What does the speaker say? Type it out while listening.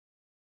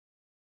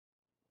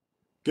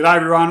G'day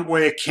everyone,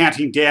 we're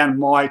counting down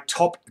my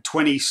top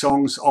 20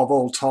 songs of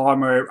all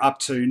time. We're up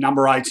to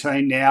number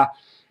 18 now,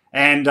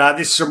 and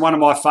this is from one of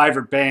my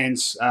favourite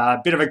bands, a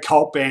bit of a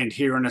cult band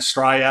here in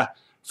Australia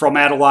from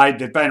Adelaide.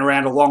 They've been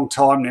around a long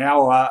time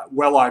now,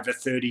 well over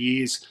 30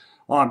 years.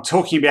 I'm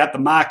talking about The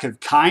Mark of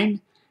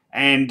Cain,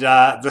 and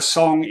the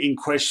song in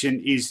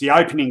question is the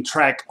opening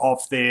track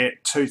of their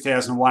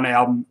 2001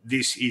 album,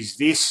 This Is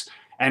This,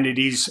 and it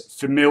is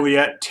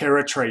Familiar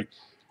Territory.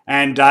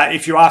 And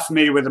if you are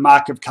familiar with The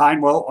Mark of Cain,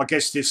 well, I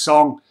guess this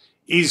song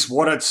is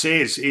what it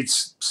says.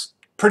 It's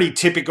pretty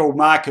typical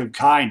Mark of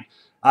Cain.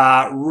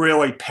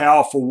 Really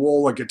powerful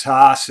wall of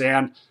guitar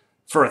sound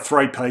for a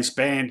three-piece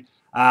band.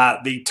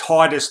 The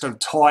tightest of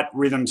tight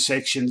rhythm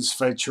sections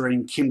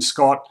featuring Kim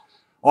Scott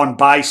on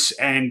bass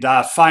and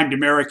famed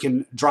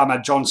American drummer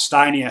John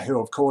Stanier,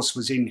 who of course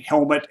was in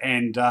Helmet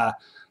and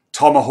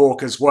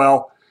Tomahawk as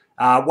well.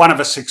 One of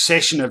a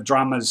succession of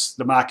drummers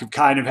the Mark of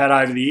Cain have had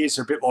over the years.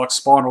 They're a bit like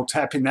Spinal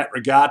Tap in that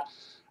regard.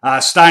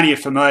 Stanier,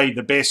 for me,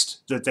 the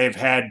best that they've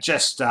had.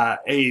 Just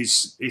he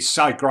is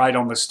so great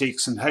on the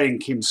sticks, and he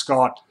and Kim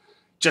Scott,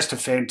 just a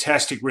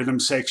fantastic rhythm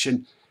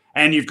section.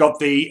 And you've got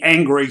the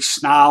angry,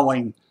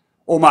 snarling,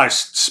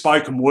 almost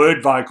spoken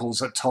word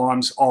vocals at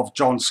times of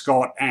John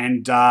Scott,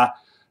 and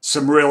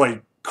some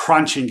really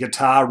crunching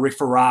guitar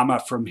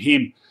riffarama from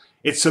him.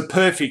 It's a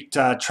perfect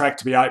track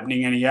to be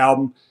opening any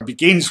album. It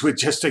begins with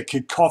just a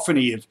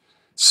cacophony of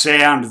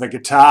sound, the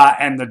guitar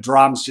and the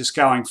drums just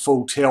going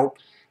full tilt.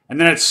 And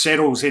then it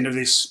settles into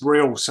this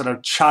real sort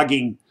of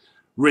chugging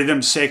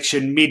rhythm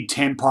section,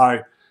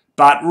 mid-tempo,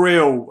 but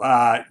real,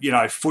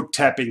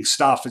 foot-tapping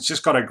stuff. It's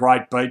just got a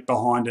great beat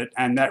behind it,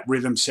 and that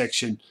rhythm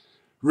section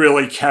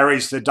really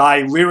carries the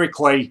day.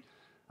 Lyrically,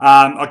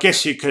 I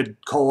guess you could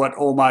call it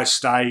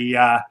almost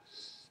a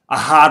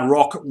hard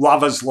rock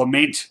lover's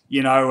lament.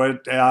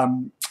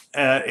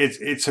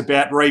 It's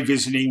about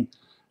revisiting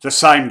the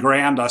same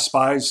ground, I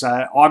suppose.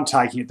 I'm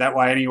taking it that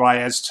way anyway,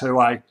 as to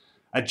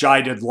a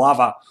jaded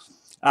lover.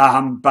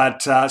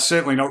 But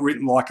certainly not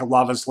written like a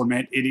lover's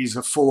lament. It is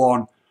a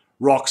full-on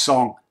rock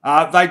song.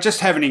 They just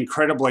have an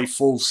incredibly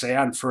full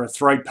sound for a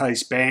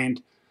three-piece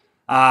band.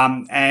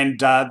 And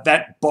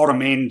that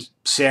bottom end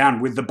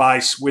sound with the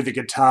bass, with the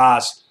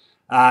guitars,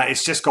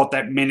 it's just got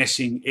that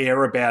menacing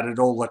air about it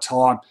all the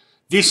time.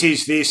 This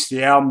Is This,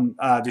 the album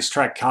this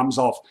track comes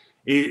off.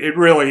 It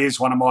really is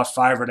one of my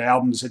favourite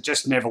albums. It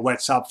just never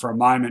lets up for a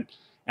moment.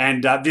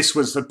 And this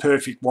was the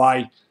perfect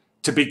way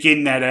to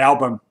begin that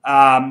album.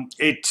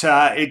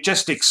 It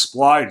just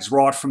explodes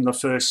right from the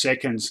first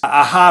seconds.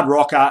 A hard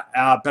rocker,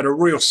 but a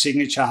real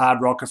signature hard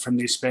rocker from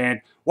this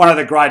band. One of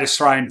the great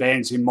Australian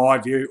bands in my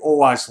view.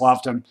 Always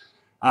loved them.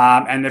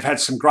 And they've had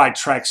some great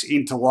tracks,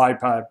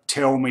 Interloper,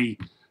 Tell Me,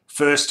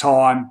 First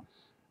Time.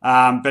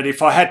 But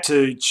if I had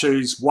to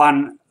choose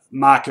one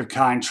Mark of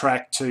Cain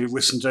track to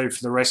listen to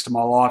for the rest of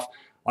my life,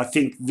 I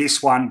think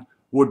this one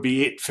would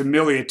be it.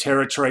 Familiar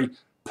Territory,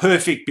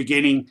 perfect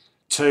beginning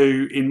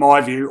to, in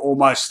my view,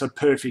 almost the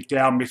perfect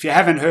album. If you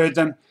haven't heard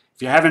them,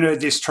 if you haven't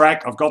heard this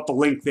track, I've got the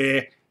link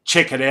there.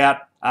 Check it out.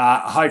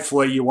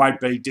 Hopefully you won't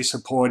be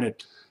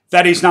disappointed.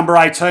 That is number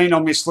 18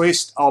 on this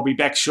list. I'll be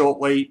back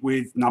shortly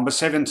with number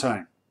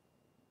 17.